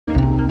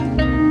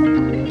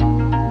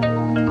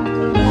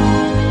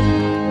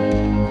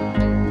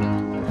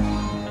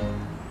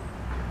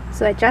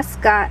So I just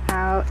got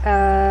out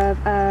of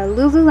a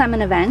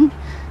Lululemon event.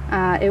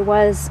 It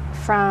was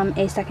from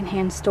a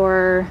secondhand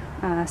store,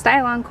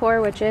 Style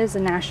Encore, which is a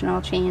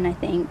national chain, I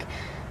think.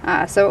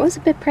 So it was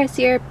a bit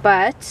pricier,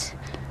 but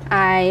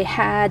I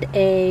had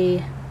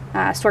a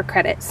store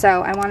credit,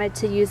 so I wanted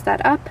to use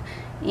that up,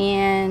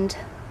 and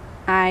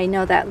I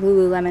know that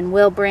Lululemon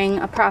will bring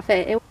a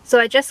profit. So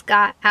I just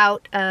got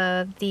out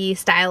of the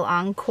Style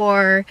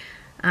Encore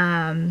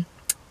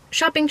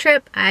shopping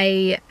trip.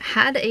 I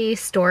had a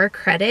store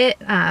credit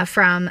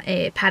from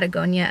a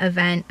Patagonia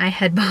event. I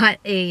had bought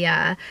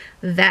a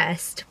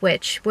vest,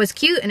 which was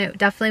cute, and it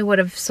definitely would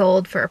have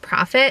sold for a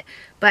profit,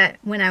 but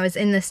when I was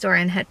in the store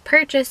and had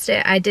purchased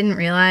it, I didn't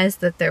realize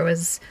that there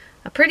was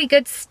a pretty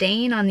good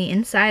stain on the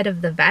inside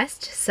of the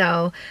vest.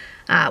 So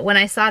when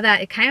I saw that,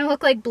 it kind of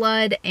looked like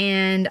blood,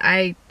 and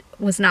I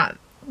was not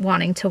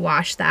wanting to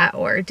wash that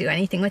or do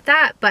anything with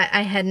that, but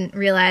I hadn't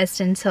realized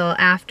until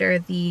after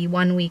the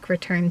 1 week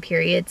return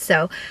period.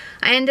 So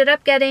I ended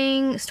up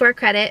getting store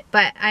credit,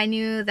 but I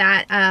knew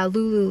that a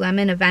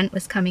Lululemon event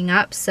was coming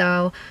up,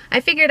 so I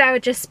figured I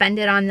would just spend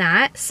it on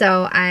that.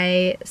 So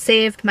I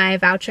saved my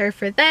voucher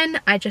for then.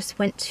 I just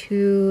went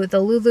to the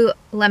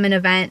Lululemon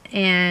event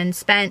and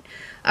spent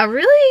a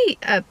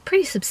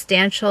pretty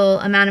substantial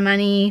amount of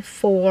money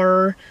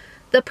for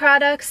the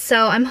products,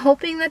 so I'm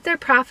hoping that they're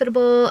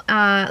profitable.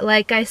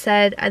 Like I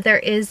said, there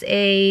is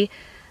a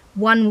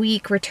 1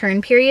 week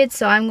return period,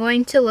 so I'm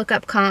going to look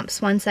up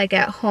comps once I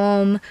get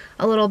home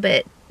a little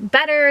bit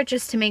better,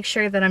 just to make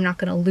sure that I'm not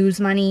going to lose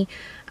money.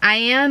 I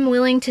am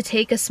willing to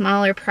take a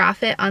smaller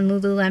profit on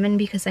Lululemon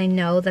because I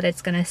know that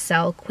it's going to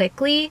sell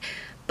quickly,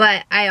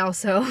 but I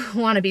also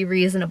want to be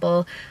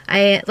reasonable.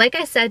 Like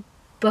I said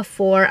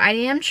before, I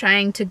am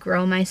trying to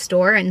grow my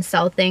store and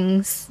sell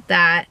things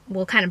that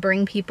will kind of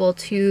bring people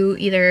to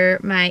either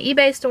my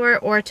eBay store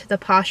or to the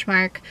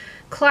Poshmark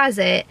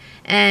closet.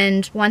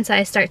 And once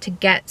I start to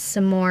get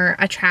some more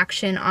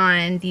attraction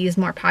on these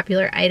more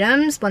popular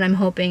items, what I'm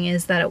hoping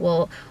is that it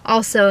will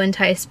also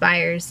entice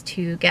buyers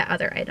to get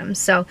other items.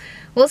 So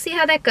we'll see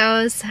how that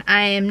goes.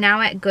 I am now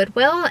at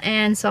Goodwill,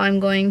 and so I'm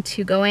going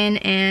to go in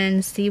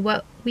and see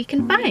what we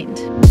can find.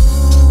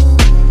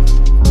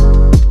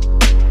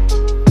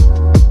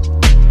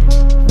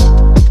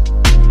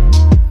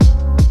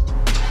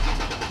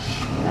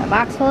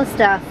 Box full of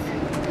stuff.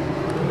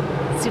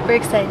 Super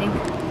exciting.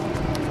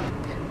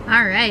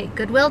 Alright,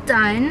 Goodwill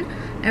done.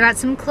 I got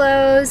some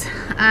clothes,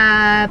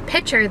 a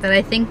pitcher that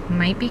I think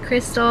might be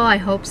crystal. I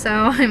hope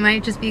so. It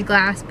might just be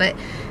glass, but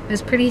it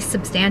was pretty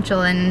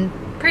substantial and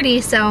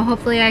pretty, so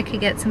hopefully I could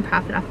get some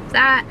profit off of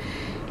that.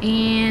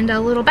 And a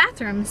little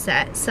bathroom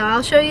set. So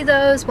I'll show you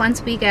those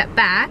once we get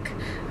back.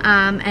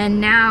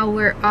 And now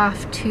we're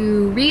off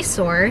to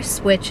Resource,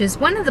 which is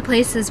one of the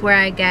places where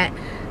I get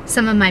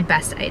some of my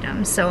best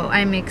items, so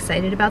I'm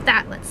excited about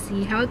that. Let's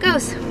see how it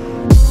goes.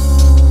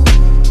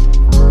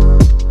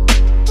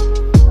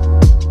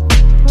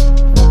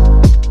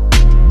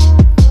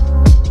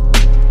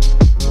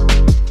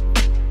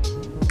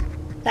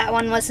 That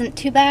one wasn't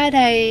too bad.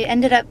 I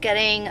ended up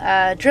getting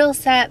a drill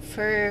set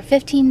for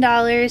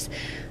 $15.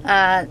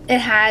 It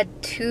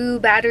had 2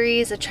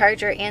 batteries, a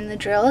charger, and the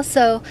drill,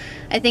 so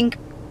I think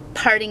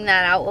parting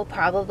that out will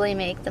probably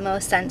make the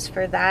most sense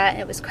for that.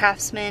 It was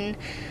Craftsman.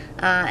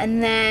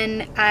 And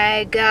then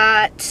I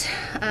got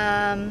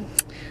a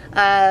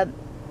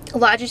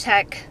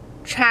Logitech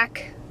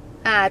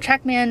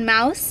Trackman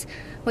mouse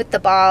with the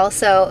ball.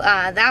 So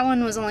that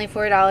one was only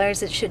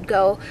 $4. It should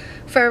go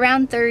for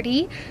around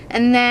 $30.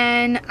 And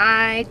then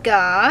I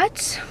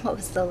got, what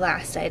was the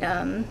last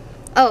item?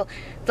 Oh,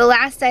 the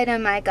last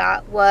item I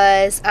got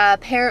was a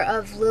pair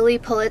of Lilly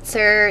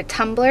Pulitzer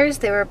tumblers.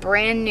 They were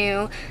brand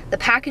new. The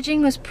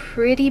packaging was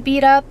pretty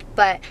beat up,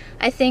 but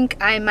I think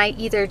I might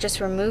either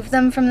just remove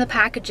them from the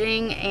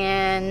packaging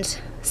and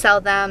sell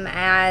them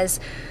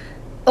as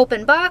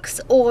open box,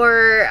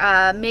 or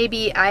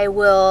maybe I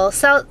will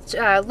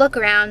look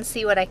around,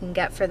 see what I can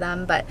get for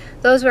them. But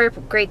those were a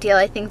great deal.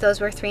 I think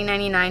those were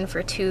 $3.99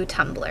 for 2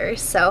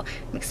 tumblers, so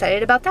I'm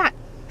excited about that.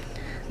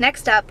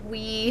 Next up,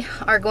 we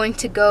are going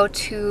to go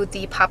to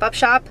the pop-up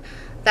shop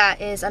that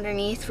is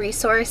underneath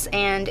Resource,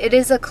 and it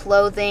is a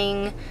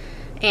clothing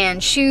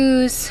and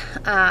shoes,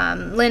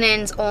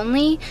 linens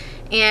only,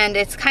 and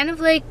it's kind of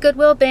like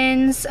Goodwill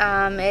bins.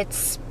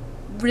 It's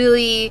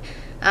really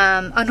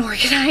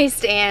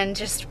unorganized and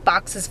just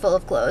boxes full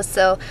of clothes,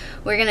 so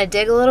we're gonna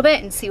dig a little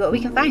bit and see what we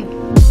can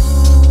find.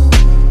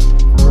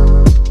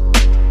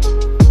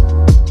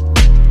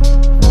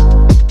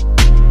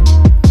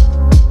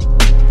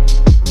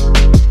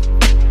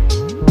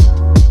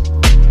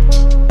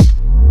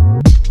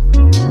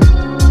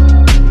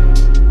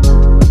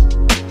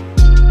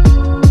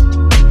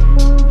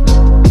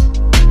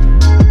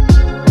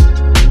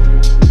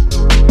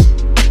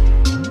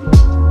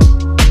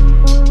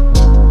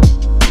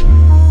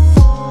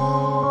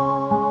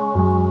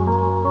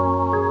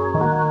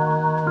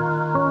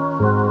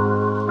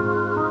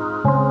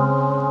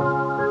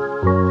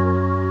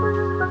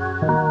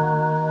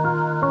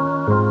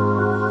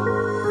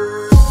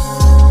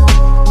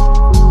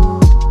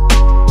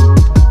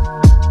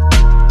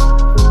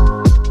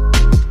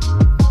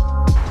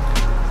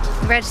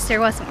 diffuser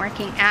wasn't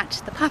working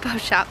at the pop-up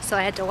shop, so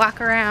I had to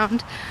walk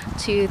around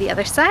to the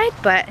other side,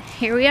 but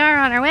here we are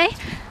on our way.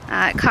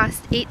 It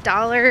cost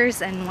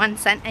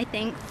 $8.01, I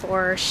think,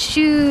 for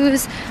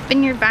shoes,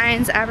 Vineyard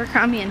Vines,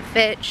 Abercrombie and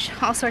Fitch,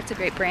 all sorts of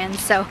great brands,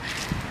 so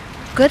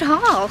good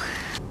haul.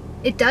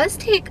 It does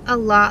take a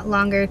lot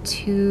longer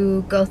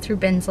to go through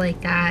bins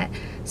like that,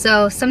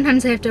 so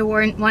sometimes I have to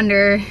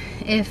wonder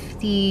if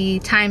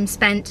the time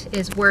spent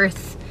is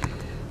worth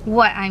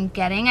what I'm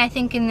getting. I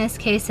think in this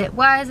case it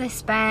was. I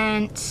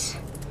spent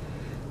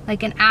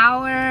like an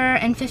hour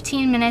and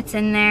 15 minutes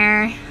in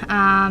there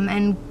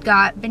and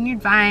got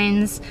Vineyard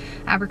Vines,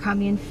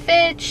 Abercrombie and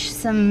Fitch,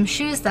 some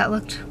shoes that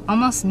looked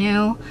almost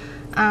new.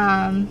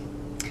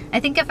 I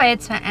think if I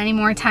had spent any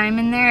more time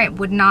in there, it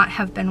would not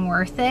have been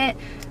worth it.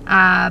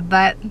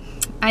 But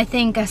I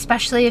think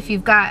especially if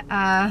you've got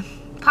a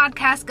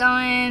podcast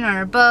going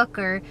or a book,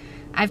 or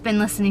I've been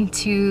listening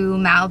to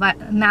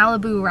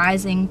Malibu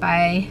Rising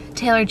by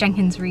Taylor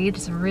Jenkins Reid.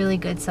 It's really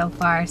good so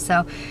far,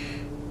 so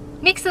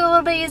makes it a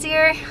little bit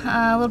easier,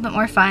 a little bit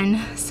more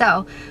fun.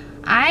 So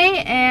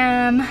I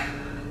am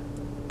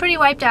pretty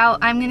wiped out.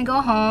 I'm gonna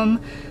go home.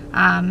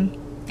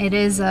 It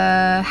is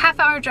a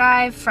half-hour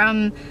drive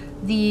from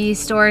the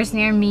stores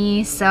near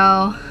me,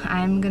 so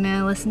I'm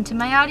gonna listen to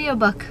my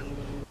audiobook.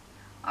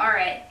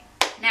 Alright,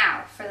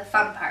 now for the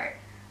fun part.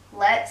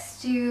 Let's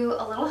do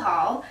a little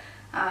haul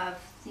of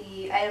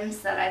the items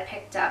that I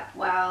picked up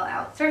while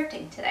out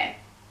thrifting today.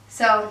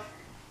 So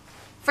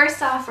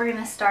first off, we're going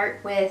to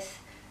start with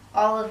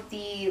all of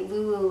the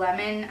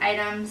Lululemon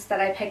items that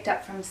I picked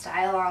up from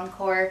Style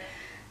Encore.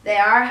 They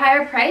are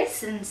higher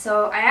priced, and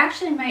so I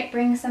actually might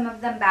bring some of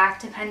them back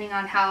depending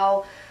on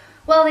how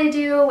well they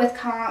do with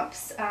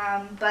comps,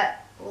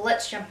 but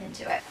let's jump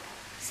into it.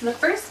 So the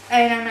first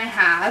item I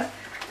have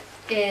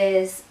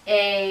is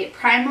a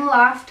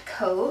Primaloft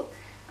coat.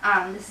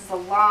 This is a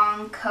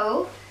long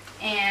coat,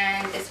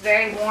 and it's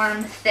very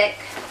warm, thick,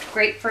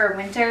 great for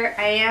winter.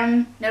 I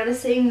am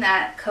noticing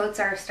that coats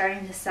are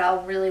starting to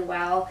sell really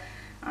well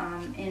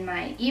in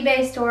my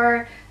eBay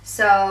store.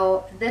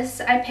 So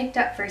this I picked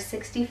up for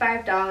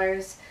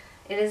 $65.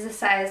 It is a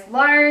size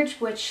large,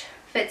 which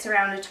fits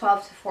around a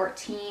 12 to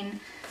 14.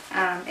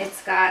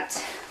 It's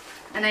got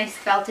a nice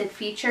belted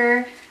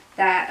feature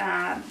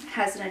that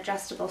has an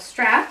adjustable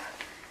strap,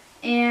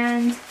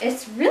 and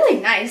it's really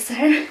nice.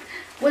 I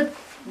would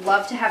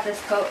love to have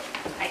this coat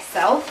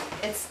myself.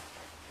 It's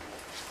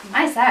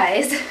my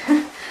size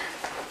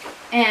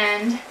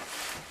and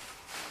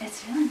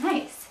it's really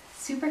nice,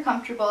 super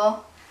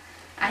comfortable.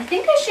 I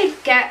think I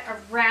should get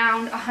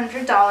around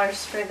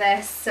 $100 for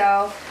this,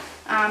 so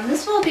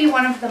this will be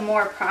one of the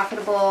more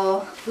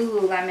profitable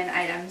Lululemon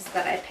items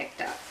that I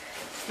picked up.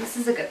 This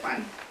is a good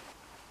one.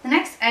 The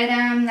next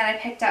item that I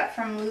picked up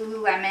from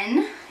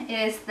Lululemon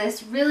is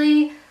this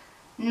really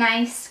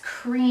nice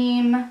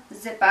cream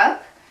zip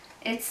up.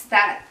 It's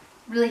that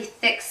really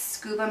thick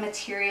scuba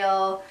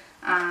material,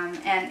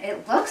 and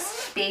it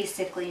looks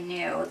basically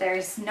new.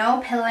 There's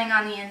no pilling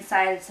on the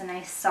inside. It's a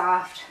nice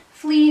soft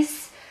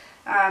fleece.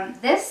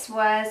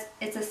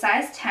 It's a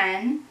size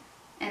 10,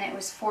 and it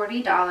was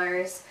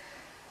 $40.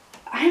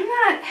 I'm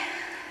not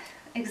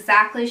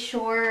exactly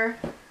sure.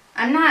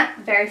 I'm not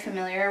very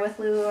familiar with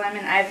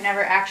Lululemon. I've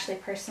never actually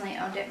personally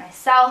owned it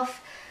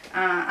myself.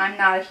 I'm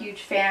not a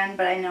huge fan,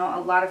 but I know a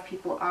lot of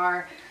people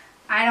are.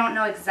 I don't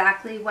know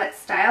exactly what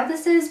style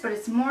this is, but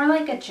it's more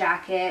like a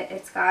jacket.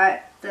 It's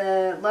got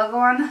the logo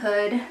on the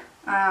hood,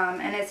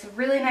 and it's a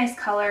really nice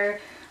color.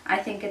 I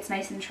think it's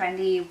nice and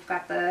trendy. You've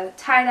got the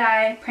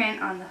tie-dye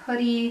print on the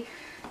hoodie,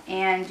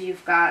 and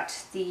you've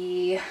got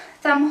the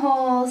thumb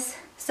holes.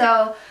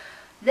 So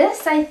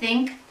this, I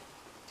think,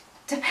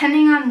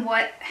 depending on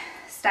what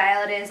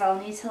style it is,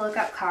 I'll need to look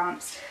up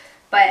comps,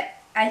 but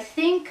I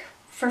think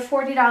for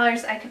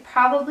 $40 I could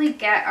probably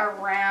get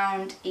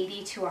around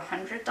 $80 to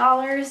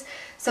 $100.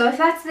 So if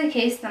that's the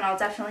case, then I'll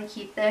definitely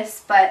keep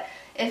this, but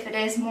if it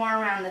is more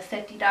around the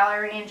 $50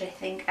 range, I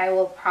think I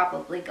will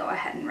probably go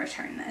ahead and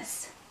return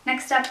this.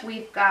 Next up,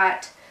 we've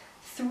got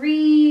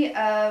 3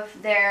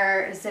 of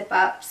their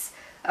zip-ups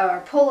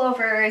or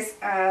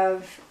pullovers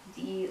of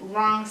the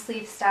long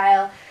sleeve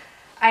style.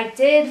 I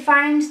did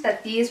find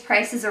that these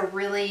prices are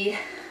really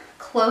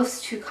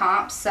close to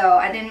comps, so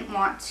I didn't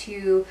want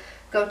to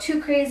go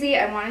too crazy.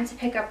 I wanted to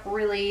pick up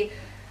really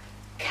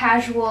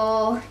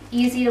casual,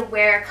 easy to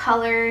wear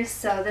colors.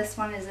 So this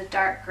one is a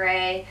dark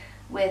gray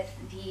with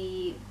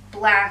the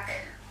black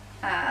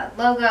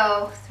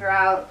logo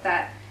throughout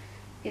that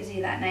gives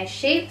you that nice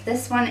shape.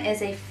 This one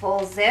is a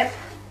full zip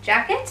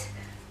jacket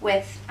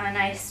with a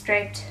nice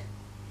striped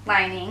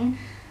lining.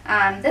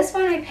 This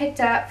one I picked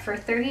up for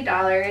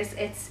 $30.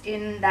 It's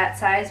in that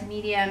size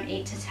medium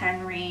 8 to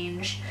 10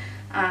 range.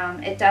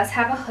 It does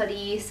have a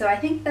hoodie, so I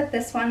think that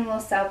this one will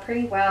sell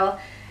pretty well.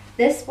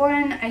 This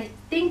one I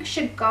think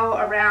should go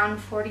around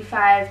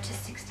 $45 to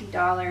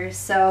 $60,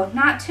 so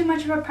not too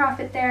much of a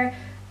profit there,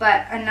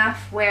 but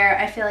enough where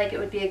I feel like it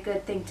would be a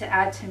good thing to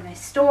add to my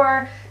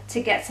store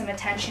to get some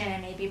attention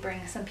and maybe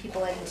bring some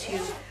people in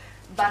to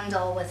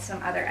bundle with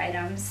some other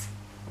items.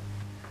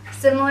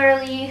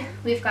 Similarly,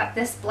 we've got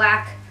this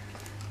black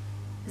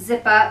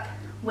zip up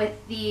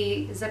with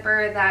the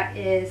zipper that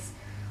is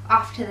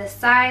off to the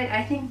side.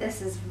 I think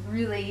this is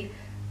really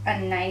a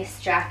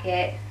nice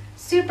jacket.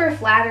 Super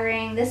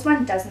flattering. This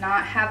one does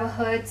not have a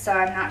hood, so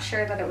I'm not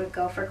sure that it would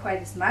go for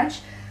quite as much,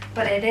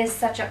 but it is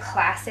such a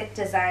classic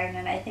design,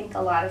 and I think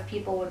a lot of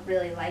people would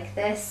really like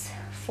this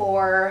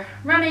for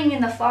running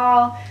in the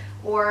fall,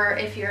 or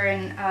if you're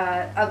in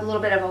a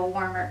little bit of a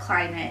warmer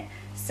climate.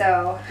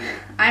 So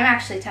I'm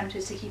actually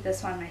tempted to keep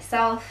this one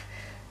myself.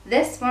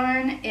 This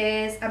one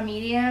is a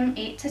medium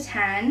 8 to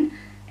 10,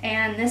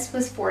 and this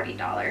was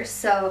 $40.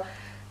 So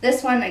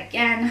this one,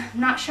 again, I'm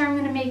not sure I'm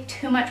going to make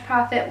too much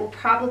profit. We'll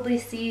probably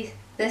see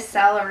this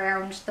sell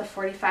around the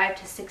 $45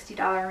 to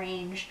 $60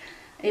 range.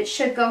 It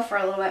should go for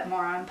a little bit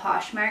more on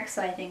Poshmark,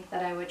 so I think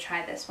that I would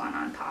try this one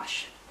on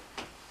Posh.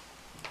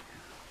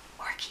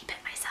 Or keep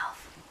it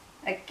myself.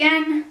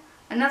 Again,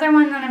 another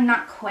one that I'm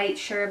not quite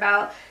sure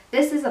about.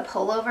 This is a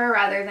pullover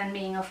rather than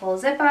being a full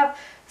zip up,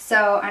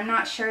 so I'm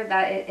not sure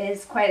that it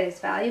is quite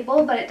as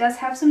valuable, but it does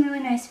have some really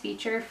nice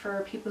feature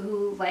for people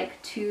who like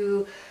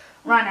to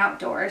run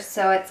outdoors.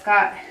 So it's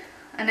got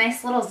a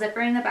nice little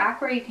zipper in the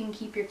back where you can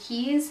keep your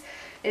keys.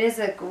 It is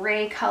a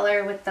gray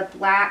color with the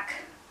black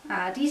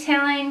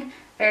detailing,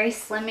 very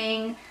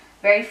slimming,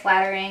 very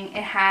flattering.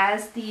 It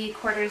has the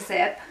quarter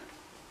zip,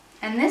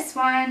 and this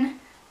one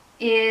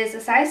is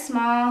a size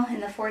small in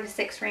the 4 to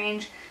 6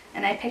 range,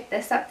 and I picked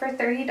this up for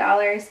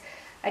 $30.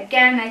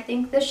 Again, I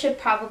think this should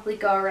probably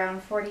go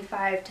around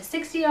 $45 to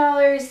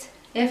 $60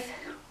 if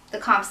the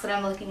comps that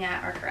I'm looking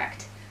at are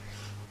correct.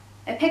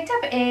 I picked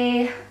up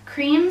a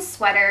cream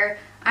sweater.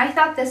 I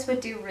thought this would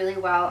do really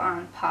well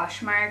on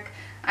Poshmark.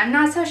 I'm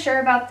not so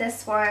sure about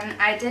this one.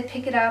 I did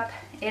pick it up.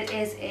 It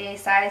is a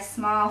size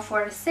small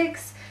 4 to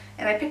 6,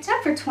 and I picked it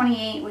up for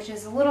 $28, which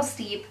is a little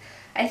steep.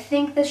 I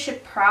think this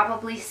should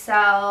probably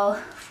sell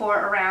for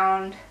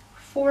around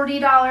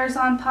 $40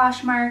 on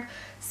Poshmark.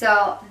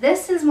 So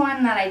this is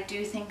one that I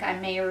do think I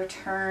may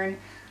return.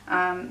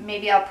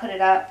 Maybe I'll put it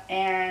up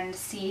and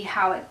see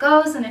how it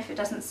goes, and if it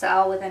doesn't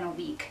sell within a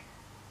week,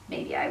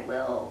 maybe I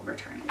will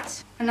return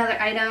it. Another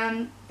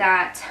item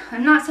that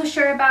I'm not so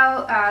sure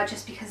about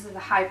just because of the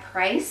high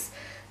price.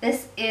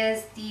 This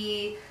is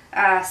the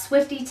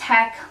Swifty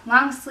Tech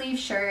long sleeve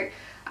shirt.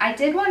 I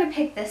did want to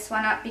pick this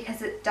one up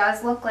because it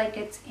does look like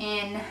it's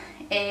in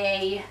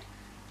a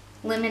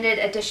limited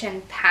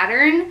edition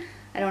pattern.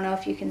 I don't know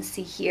if you can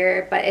see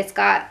here, but it's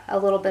got a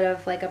little bit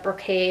of like a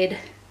brocade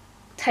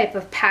type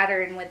of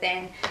pattern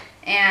within.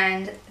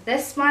 And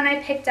this one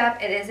I picked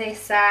up, it is a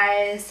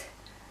size,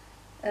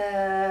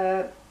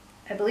 I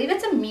believe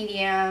it's a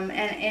medium,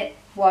 and it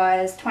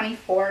was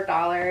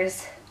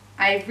 $24.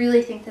 I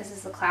really think this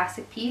is a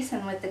classic piece,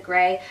 and with the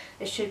gray,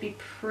 it should be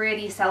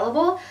pretty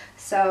sellable.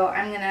 So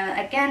I'm gonna,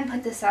 again,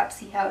 put this up,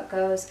 see how it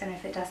goes, and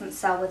if it doesn't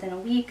sell within a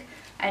week,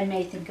 I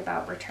may think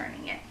about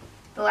returning it.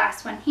 The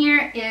last one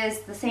here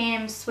is the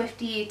same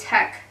Swifty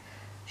Tech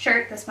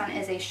shirt. This one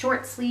is a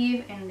short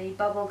sleeve in the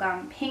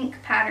bubblegum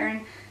pink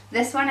pattern.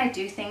 This one I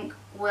do think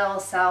will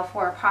sell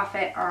for a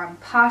profit on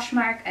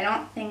Poshmark. I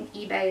don't think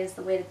eBay is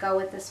the way to go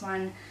with this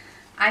one.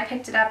 I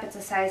picked it up, it's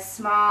a size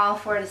small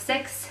 4 to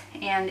 6,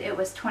 and it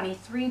was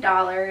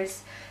 $23,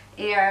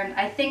 and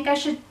I think I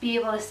should be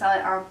able to sell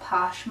it on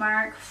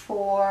Poshmark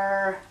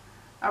for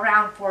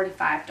around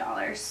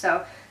 $45.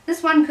 So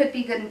this one could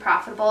be good and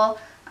profitable.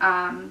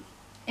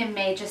 It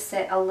may just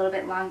sit a little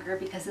bit longer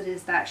because it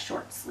is that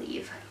short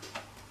sleeve.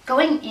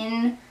 Going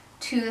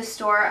into the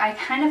store, I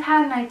kind of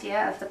had an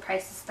idea of the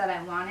prices that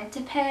I wanted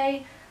to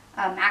pay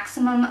a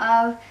maximum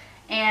of,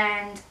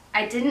 and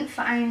I didn't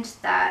find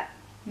that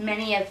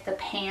many of the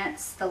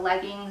pants, the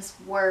leggings,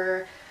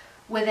 were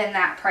within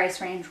that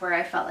price range where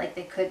I felt like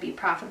they could be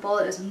profitable.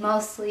 It was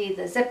mostly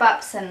the zip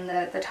ups and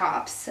the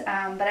tops,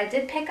 but I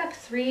did pick up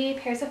 3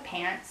 pairs of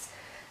pants.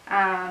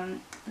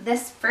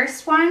 This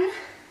first one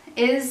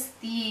is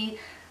the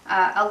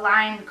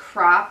Align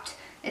cropped.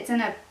 It's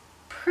in a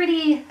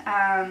pretty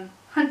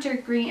hunter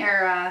green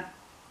or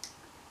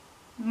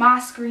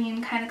moss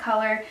green kind of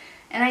color,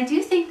 and I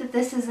do think that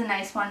this is a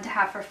nice one to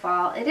have for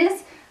fall. It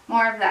is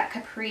more of that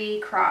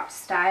capri cropped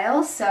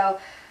style, so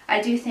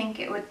I do think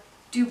it would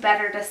do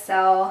better to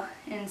sell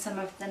in some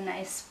of the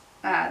nice,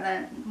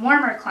 the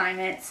warmer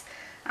climates.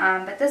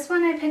 But this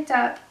one I picked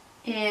up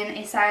in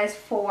a size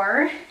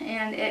 4,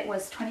 and it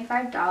was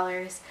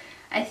 $25.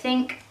 I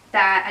think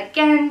that,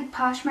 again,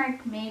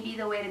 Poshmark may be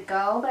the way to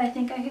go, but I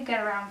think I could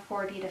get around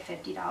 $40 to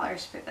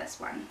 $50 for this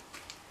one.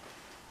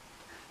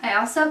 I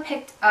also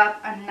picked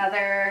up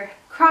another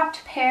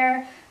cropped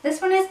pair.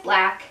 This one is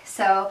black,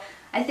 so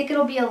I think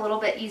it'll be a little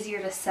bit easier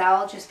to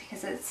sell just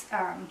because it's,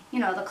 you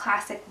know, the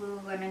classic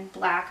Lululemon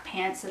black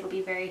pants. It'll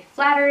be very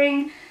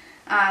flattering,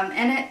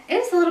 and it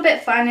is a little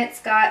bit fun.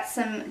 It's got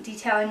some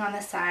detailing on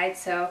the side,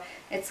 so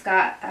it's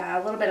got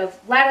a little bit of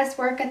lattice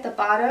work at the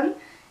bottom,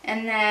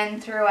 and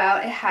then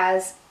throughout it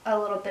has a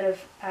little bit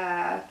of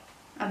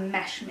a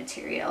mesh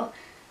material.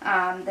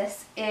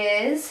 This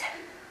is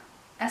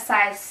a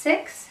size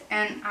 6,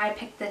 and I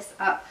picked this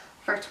up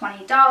for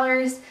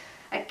 $20.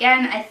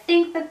 Again, I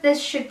think that this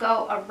should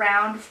go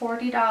around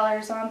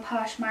 $40 on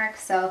Poshmark,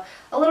 so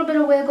a little bit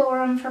of wiggle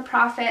room for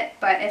profit,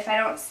 but if I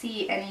don't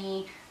see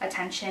any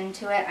attention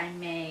to it, I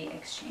may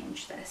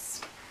exchange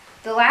this.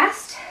 The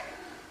last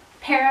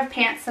pair of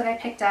pants that I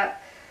picked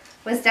up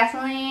was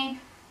definitely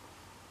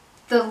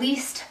the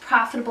least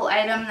profitable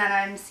item that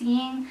I'm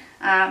seeing,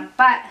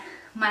 but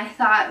my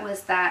thought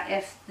was that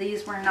if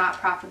these were not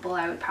profitable,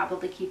 I would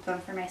probably keep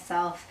them for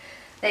myself.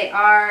 They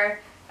are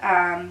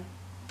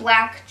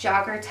black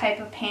jogger type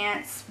of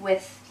pants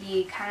with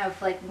the kind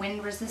of like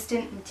wind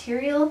resistant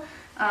material.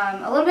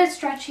 A little bit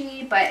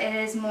stretchy, but it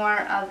is more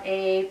of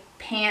a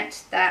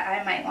pant that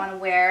I might want to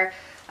wear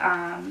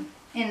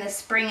in the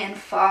spring and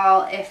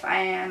fall if I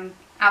am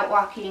out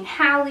walking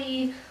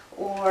Hallie,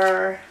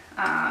 or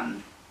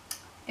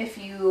if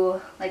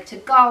you like to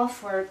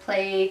golf or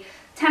play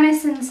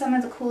tennis in some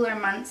of the cooler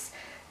months.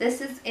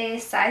 This is a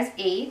size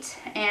 8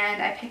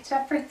 and I picked it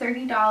up for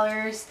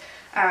 $30.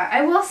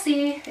 I will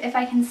see if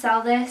I can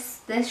sell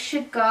this. This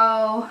should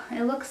go,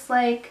 it looks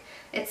like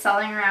it's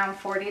selling around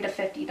 $40 to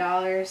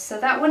 $50, so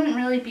that wouldn't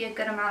really be a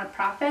good amount of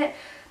profit,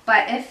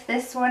 but if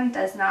this one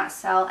does not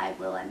sell, I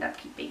will end up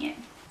keeping it.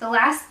 The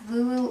last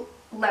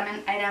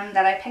Lululemon item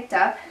that I picked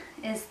up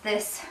is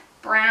this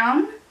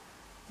brown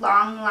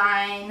long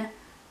line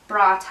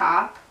bra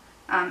top.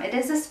 It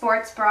is a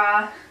sports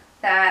bra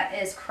that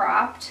is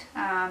cropped,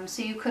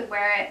 so you could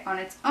wear it on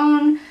its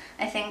own.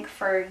 I think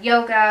for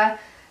yoga,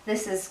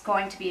 this is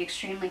going to be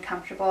extremely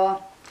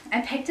comfortable.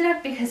 I picked it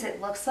up because it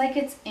looks like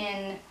it's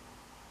in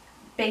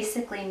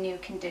basically new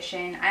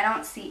condition. I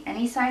don't see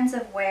any signs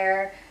of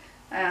wear,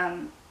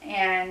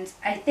 and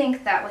I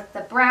think that with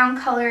the brown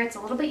color, it's a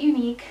little bit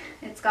unique.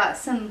 It's got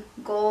some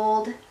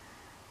gold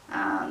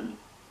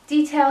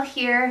detail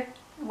here,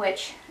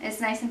 which is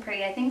nice and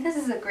pretty. I think this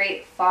is a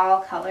great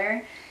fall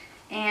color,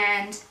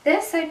 and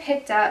this I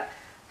picked up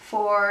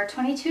for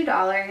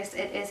 $22.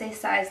 It is a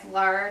size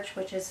large,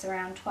 which is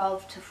around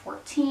 12 to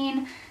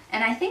 14,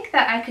 and I think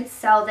that I could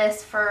sell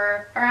this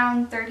for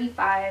around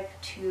 $35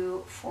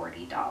 to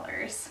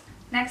 $40.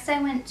 Next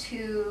I went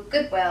to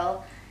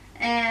Goodwill,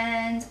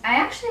 and I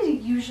actually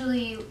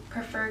usually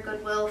prefer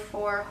Goodwill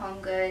for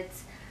home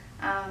goods,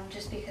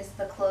 just because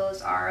the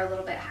clothes are a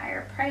little bit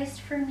higher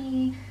priced for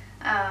me,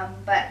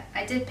 but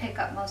I did pick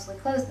up mostly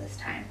clothes this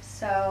time.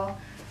 So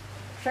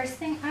first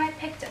thing I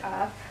picked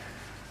up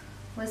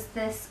was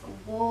this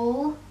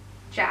wool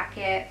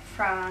jacket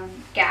from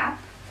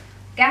Gap.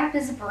 Gap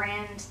is a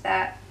brand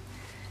that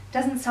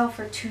doesn't sell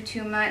for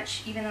too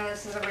much, even though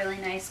this is a really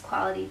nice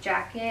quality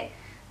jacket.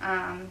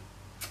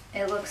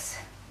 It looks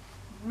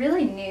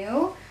really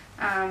new,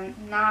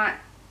 not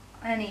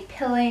any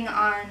pilling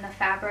on the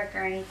fabric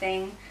or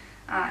anything.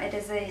 It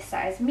is a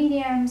size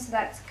medium, so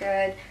that's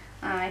good.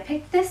 I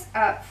picked this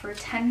up for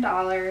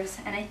 $10,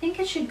 and I think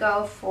it should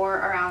go for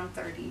around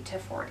 $30 to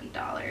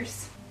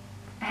 $40.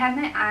 I had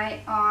my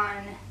eye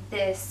on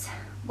this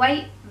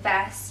white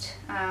vest.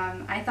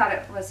 I thought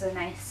it was a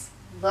nice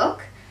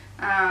look,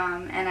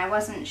 and I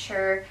wasn't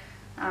sure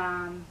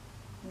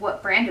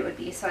what brand it would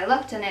be, so I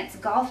looked, and it's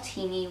Golf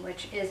Teeny,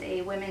 which is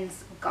a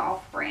women's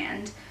golf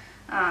brand.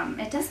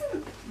 It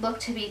doesn't look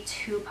to be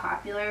too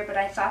popular, but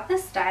I thought the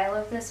style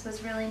of this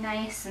was really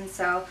nice, and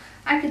so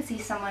I could see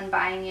someone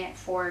buying it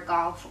for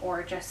golf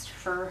or just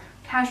for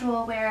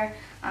casual wear.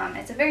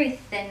 It's a very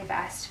thin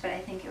vest, but I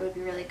think it would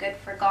be really good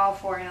for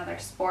golf or another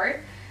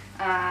sport.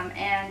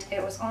 And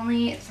it was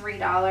only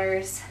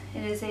 $3.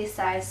 It is a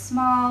size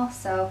small,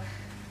 so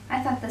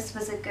I thought this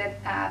was a good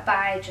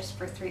buy just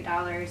for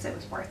 $3. It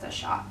was worth a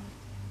shot.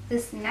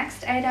 This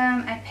next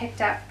item I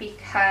picked up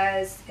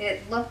because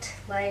it looked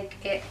like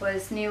it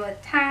was new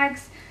with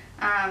tags.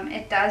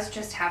 It does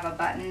just have a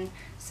button,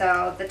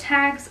 so the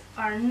tags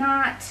are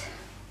not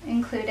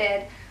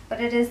included, but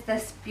it is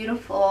this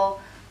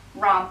beautiful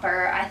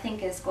romper. I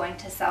think is going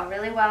to sell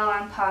really well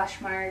on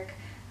Poshmark.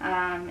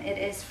 It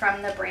is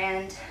from the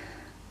brand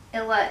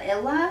Illa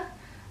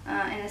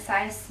in a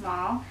size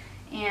small,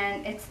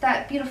 and it's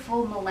that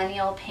beautiful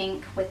millennial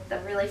pink with the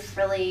really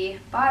frilly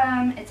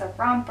bottom. It's a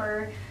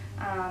romper,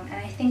 and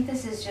I think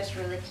this is just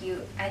really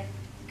cute. I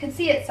could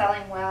see it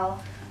selling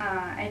well.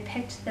 I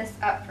picked this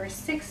up for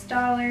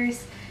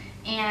 $6,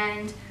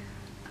 and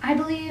I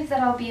believe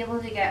that I'll be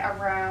able to get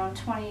around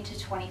 $20 to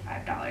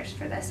 $25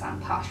 for this on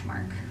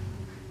Poshmark.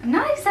 I'm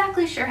not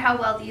exactly sure how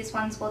well these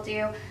ones will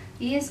do.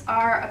 These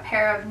are a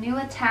pair of new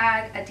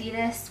tag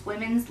Adidas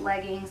women's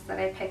leggings that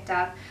I picked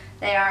up.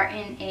 They are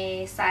in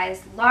a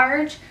size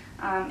large.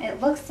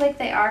 It looks like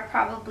they are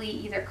probably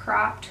either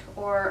cropped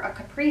or a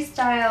capri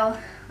style.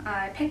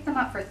 I picked them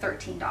up for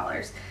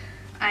 $13.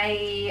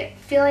 I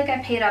feel like I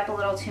paid up a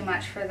little too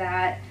much for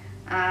that.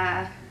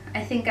 I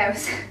think I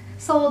was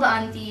sold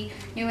on the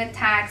new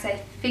tags. I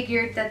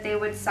figured that they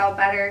would sell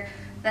better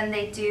than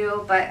they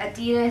do, but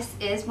Adidas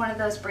is one of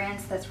those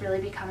brands that's really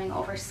becoming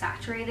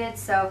oversaturated,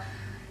 so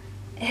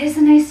it is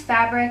a nice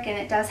fabric and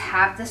it does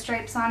have the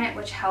stripes on it,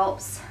 which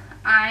helps.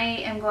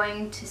 I am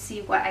going to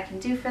see what I can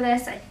do for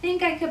this. I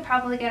think I could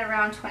probably get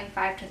around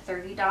 $25 to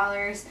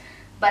 $30,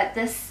 but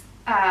this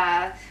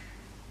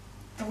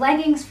The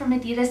leggings from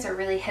Adidas are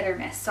really hit or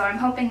miss, so I'm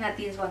hoping that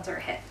these ones are a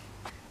hit.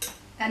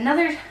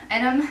 Another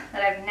item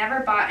that I've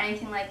never bought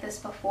anything like this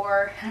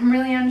before, I'm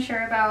really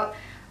unsure about,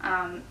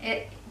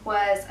 it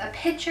was a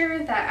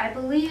pitcher that I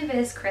believe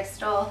is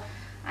crystal.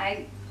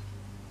 I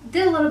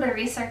did a little bit of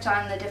research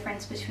on the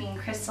difference between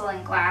crystal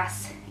and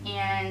glass,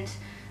 and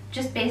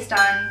just based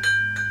on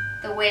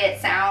the way it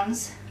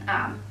sounds,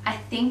 I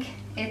think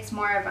it's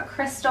more of a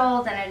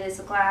crystal than it is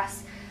a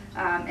glass.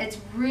 It's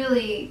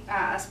really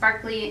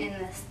sparkly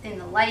in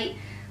the light.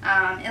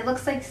 It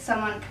looks like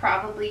someone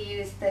probably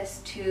used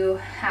this to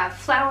have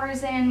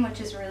flowers in,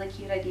 which is a really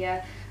cute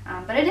idea.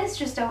 But it is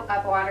just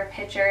a water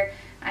pitcher.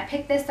 I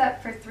picked this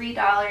up for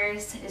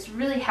 $3. It's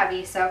really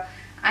heavy, so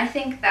I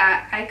think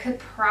that I could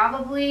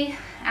probably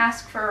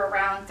ask for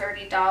around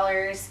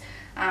 $30,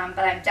 but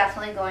I'm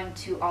definitely going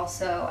to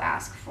also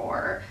ask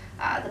for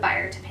the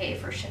buyer to pay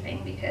for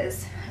shipping,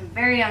 because I'm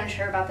very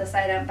unsure about this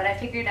item, but I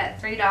figured at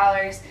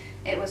 $3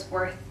 it was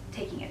worth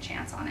taking a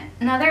chance on it.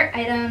 Another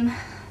item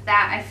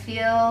that I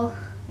feel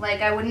like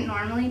I wouldn't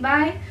normally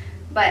buy,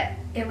 but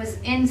it was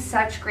in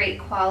such great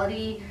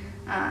quality,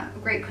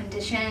 great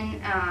condition.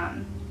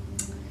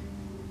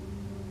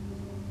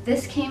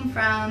 This came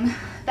from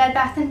Bed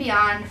Bath &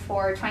 Beyond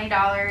for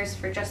 $20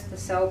 for just the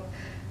soap,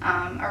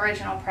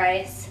 original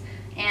price.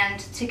 And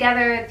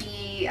together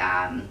the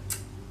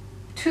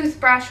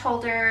toothbrush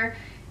holder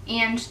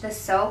and the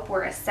soap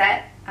were a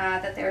set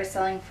that they were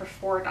selling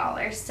for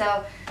 $4.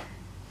 So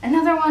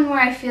another one where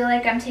I feel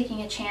like I'm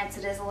taking a chance.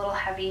 It is a little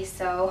heavy,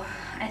 so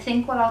I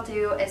think what I'll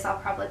do is I'll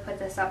probably put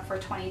this up for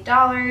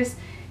 $20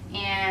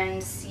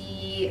 and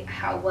see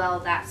how well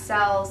that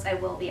sells. I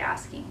will be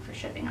asking for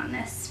shipping on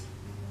this.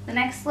 The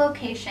next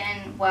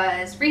location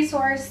was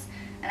Resource,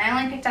 and I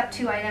only picked up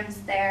 2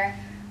 items there.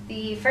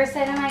 The first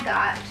item I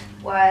got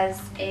was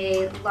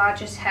a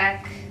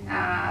Logitech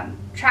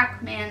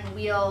Trackman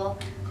wheel.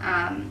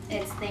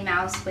 It's the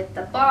mouse with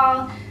the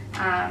ball.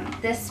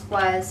 This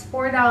was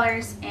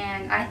 $4,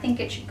 and I think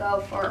it should go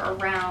for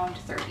around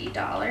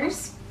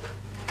 $30.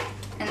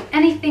 And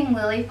anything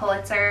Lily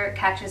Pulitzer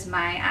catches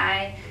my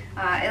eye.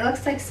 It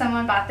looks like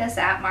someone bought this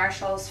at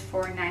Marshall's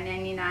for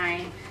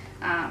 $9.99.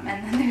 And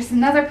then there's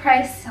another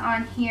price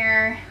on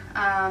here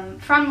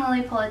from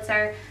Lily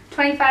Pulitzer,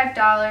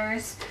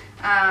 $25.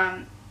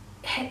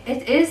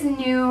 It is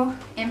new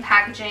in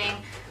packaging.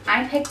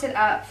 I picked it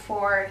up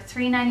for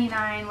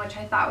 $3.99, which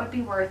I thought would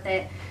be worth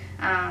it.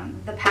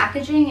 The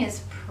packaging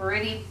is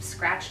pretty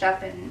scratched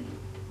up and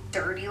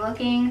dirty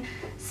looking,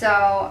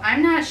 so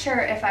I'm not sure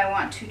if I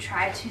want to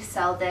try to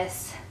sell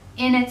this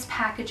in its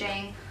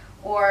packaging,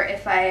 or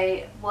if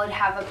I would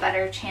have a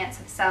better chance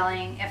of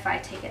selling if I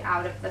take it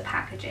out of the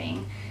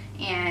packaging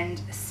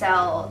and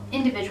sell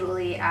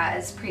individually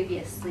as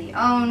previously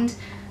owned.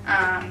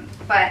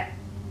 But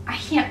I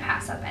can't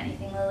pass up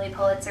anything Lily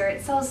Pulitzer.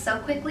 It sells so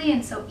quickly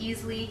and so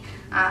easily.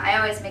 I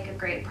always make a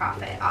great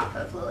profit off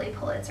of Lily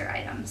Pulitzer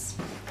items.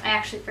 I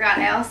actually forgot,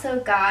 I also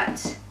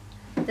got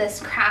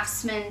this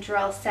Craftsman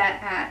drill set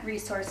at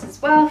Resource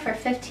as well for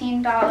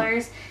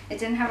 $15. It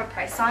didn't have a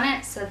price on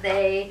it, so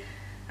they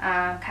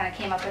kind of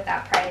came up with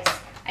that price.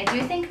 I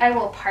do think I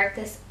will part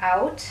this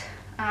out.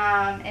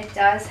 It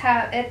does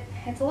have,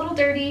 it's a little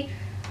dirty.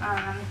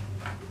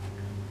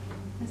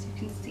 As you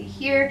can see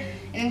here,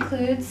 it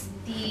includes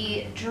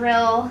the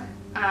drill,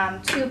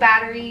 2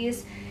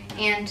 batteries,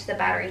 and the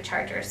battery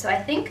charger. So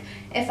I think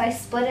if I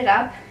split it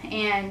up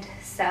and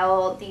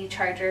sell the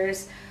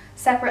chargers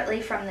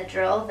separately from the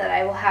drill, that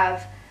I will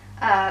have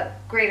a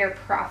greater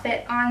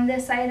profit on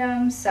this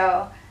item.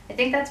 So I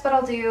think that's what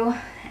I'll do,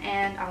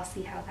 and I'll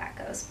see how that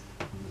goes.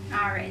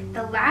 Alright,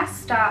 the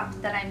last stop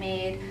that I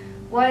made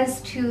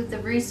was to the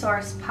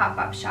Resource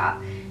pop-up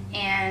shop,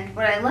 and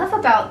what I love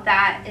about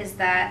that is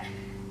that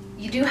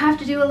you do have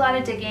to do a lot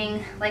of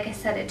digging. Like I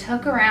said, it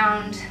took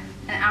around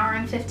an hour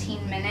and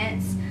 15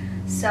 minutes,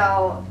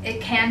 so it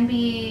can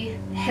be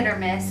hit or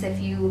miss. If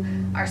you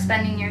are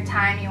spending your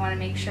time, you want to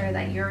make sure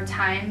that your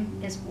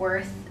time is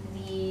worth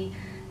the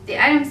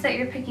items that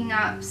you're picking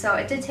up. So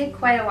it did take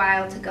quite a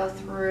while to go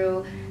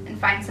through and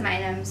find some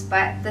items,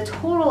 but the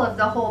total of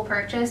the whole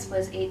purchase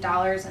was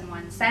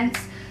 $8.01.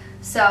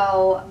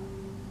 So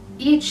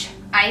each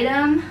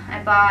item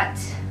I bought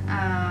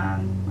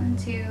 1,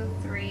 2,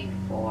 3,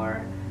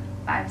 4,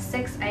 5,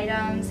 6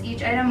 items.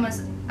 Each item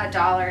was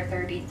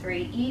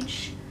 $1.33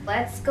 each.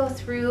 Let's go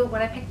through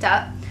what I picked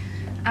up.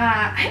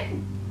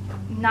 I'm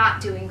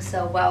not doing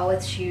so well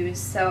with shoes,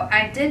 so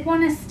I did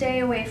want to stay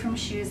away from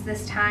shoes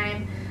this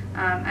time.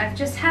 I've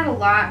just had a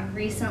lot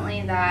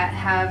recently that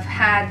have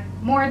had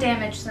more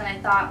damage than I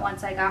thought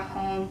once I got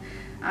home.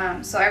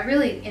 So I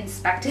really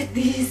inspected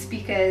these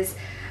because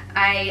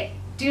I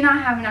do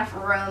not have enough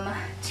room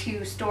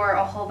to store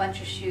a whole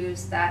bunch of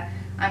shoes that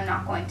I'm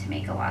not going to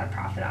make a lot of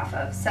profit off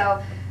of.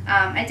 So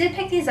I did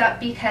pick these up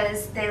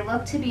because they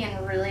look to be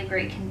in really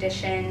great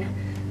condition.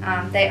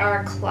 They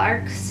are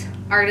Clark's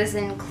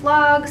Artisan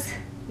clogs.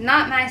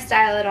 Not my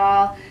style at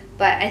all,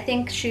 but I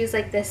think shoes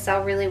like this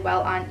sell really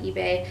well on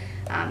eBay.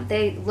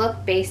 They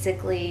look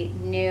basically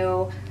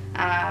new.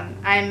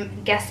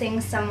 I'm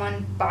guessing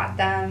someone bought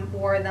them,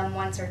 wore them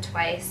once or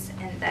twice,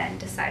 and then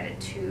decided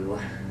to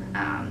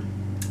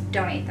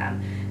donate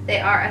them. They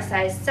are a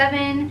size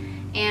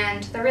 7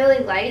 and they're really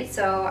light,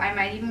 so I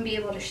might even be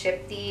able to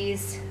ship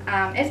these.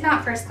 If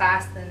not first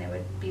class, then they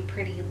would be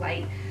pretty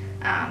light.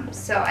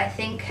 So I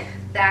think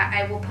that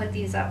I will put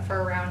these up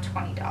for around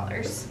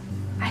 $20.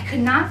 I could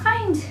not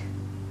find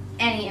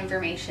any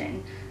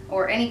information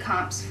or any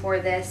comps for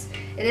this.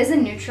 It is a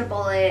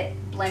NutriBullet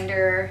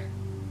blender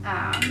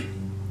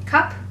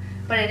cup,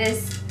 but it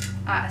is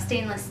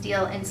stainless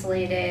steel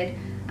insulated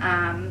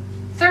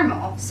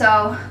thermal.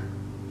 So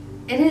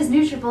it is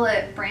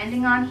NutriBullet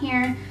branding on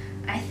here.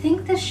 I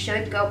think this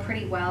should go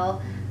pretty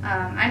well.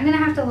 I'm gonna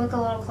have to look a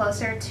little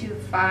closer to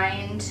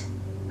find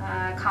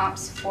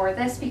comps for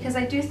this, because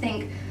I do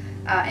think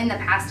in the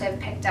past I've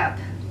picked up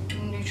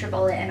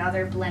NutriBullet and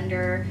other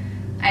blender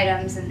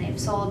items and they've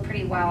sold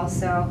pretty well.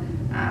 So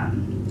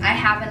I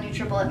have a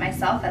NutriBullet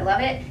myself. I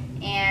love it,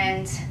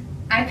 and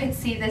I could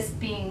see this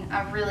being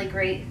a really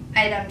great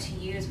item to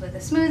use with a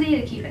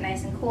smoothie to keep it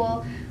nice and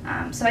cool.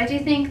 So I do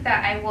think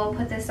that I will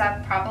put this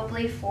up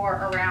probably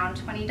for around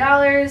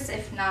 $20,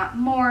 if not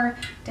more,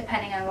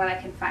 depending on what I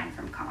can find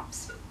from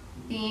comps.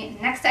 The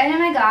next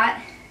item I got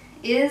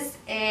is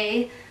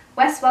a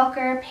Wes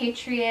Welker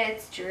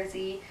Patriots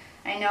jersey.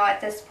 I know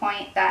at this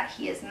point that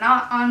he is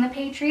not on the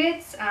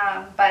Patriots,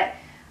 but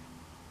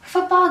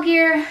football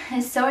gear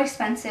is so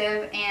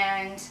expensive,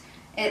 and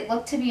it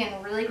looked to be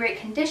in really great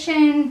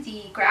condition.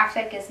 The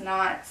graphic is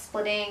not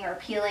splitting or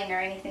peeling or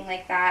anything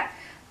like that.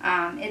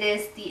 It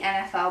is the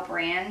NFL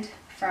brand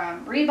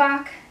from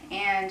Reebok,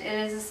 and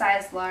it is a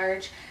size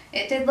large.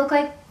 It did look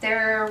like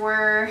there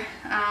were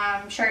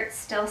shirts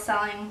still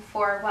selling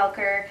for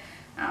Welker,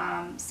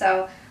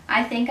 so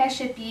I think I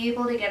should be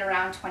able to get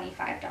around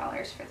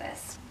 $25 for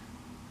this.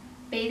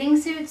 Bathing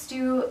suits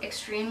do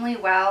extremely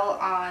well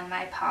on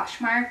my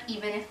Poshmark,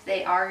 even if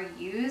they are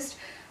used,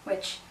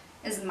 which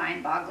is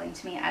mind-boggling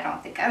to me. I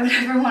don't think I would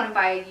ever want to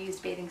buy a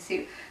used bathing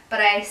suit.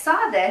 But I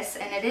saw this,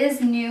 and it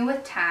is new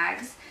with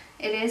tags.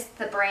 It is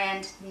the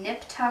brand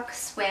Nip Tuck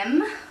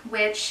Swim,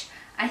 which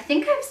I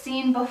think I've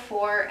seen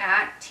before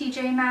at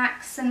TJ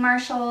Maxx and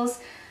Marshalls.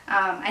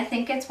 I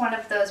think it's one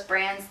of those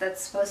brands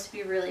that's supposed to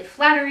be really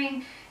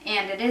flattering,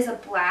 and it is a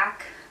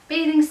black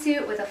bathing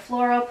suit with a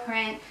floral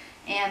print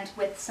and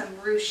with some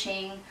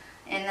ruching,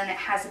 and then it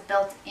has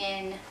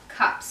built-in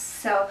cups.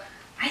 So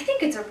I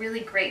think it's a really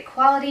great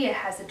quality. It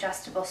has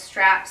adjustable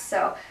straps,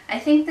 so I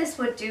think this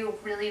would do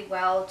really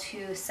well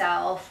to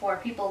sell for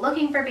people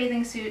looking for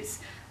bathing suits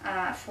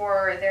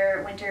for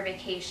their winter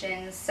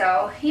vacations.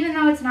 So even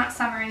though it's not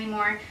summer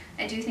anymore,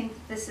 I do think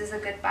this is a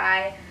good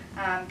buy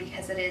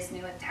because it is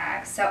new with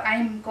tags. So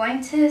I'm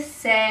going to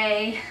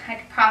say I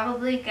could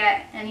probably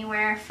get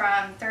anywhere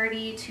from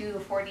 $30 to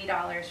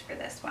 $40 for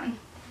this one.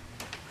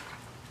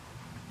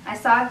 I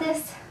saw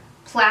this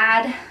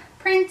plaid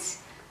print,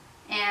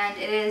 and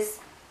it is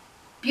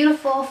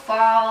beautiful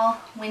fall,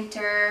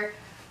 winter,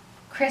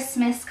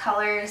 Christmas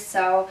colors.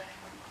 So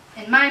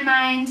in my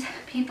mind,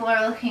 people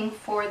are looking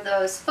for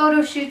those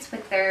photo shoots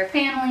with their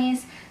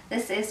families.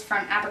 This is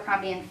from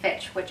Abercrombie and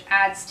Fitch, which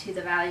adds to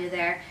the value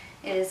there.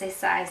 It is a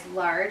size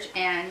large,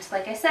 and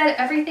like I said,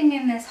 everything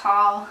in this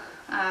haul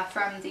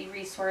from the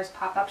Resource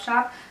pop-up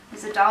shop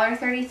was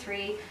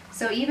 $1.33.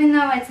 So even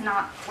though it's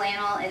not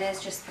flannel, it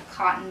is just the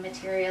cotton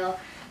material.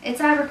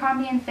 It's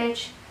Abercrombie and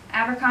Fitch.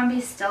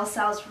 Abercrombie still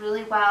sells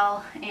really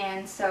well,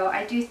 and so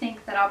I do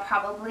think that I'll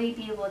probably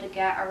be able to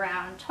get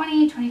around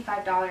 $20,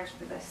 $25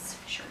 for this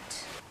shirt.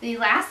 The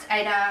last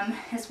item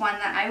is one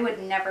that I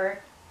would never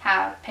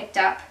have picked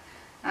up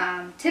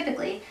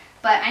typically,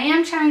 but I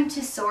am trying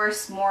to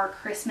source more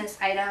Christmas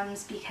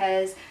items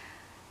because,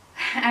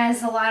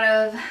 as a lot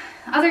of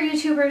other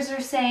YouTubers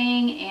are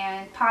saying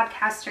and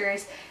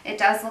podcasters, it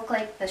does look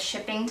like the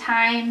shipping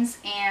times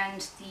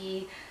and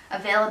the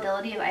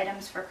availability of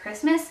items for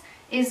Christmas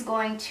is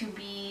going to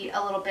be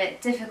a little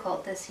bit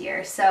difficult this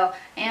year. So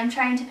I am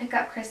trying to pick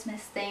up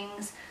Christmas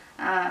things.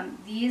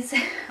 These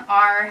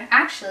are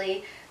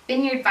actually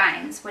Vineyard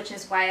vines, which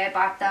is why I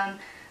bought them.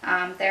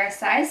 They're a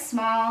size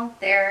small,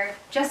 they're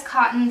just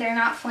cotton, they're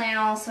not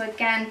flannel, so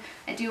again,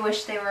 I do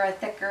wish they were a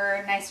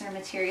thicker, nicer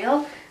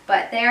material,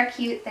 but they are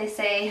cute. They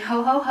say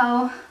ho ho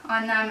ho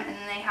on them,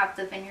 and they have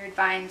the Vineyard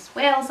Vines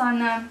whales on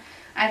them.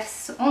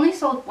 I've only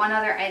sold one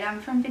other item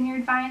from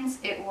Vineyard Vines.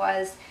 It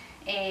was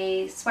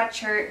a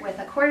sweatshirt with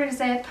a quarter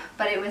zip,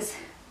 but it was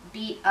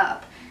beat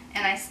up,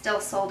 and I still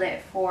sold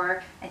it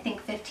for I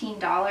think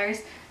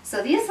 $15.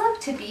 So these look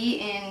to be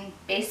in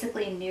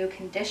basically new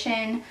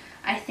condition.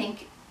 I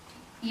think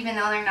even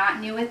though they're not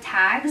new with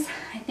tags,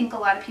 I think a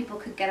lot of people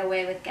could get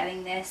away with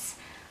getting this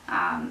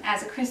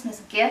as a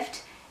Christmas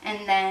gift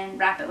and then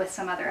wrap it with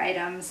some other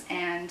items,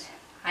 and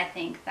I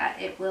think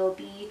that it will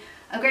be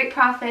a great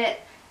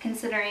profit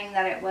considering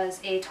that it was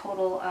a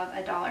total of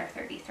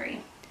 $1.33.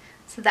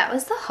 So that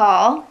was the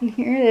haul, and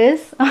here it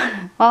is,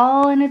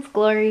 all in its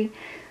glory.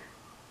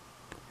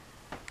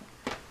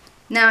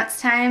 Now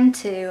it's time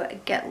to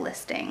get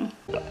listing.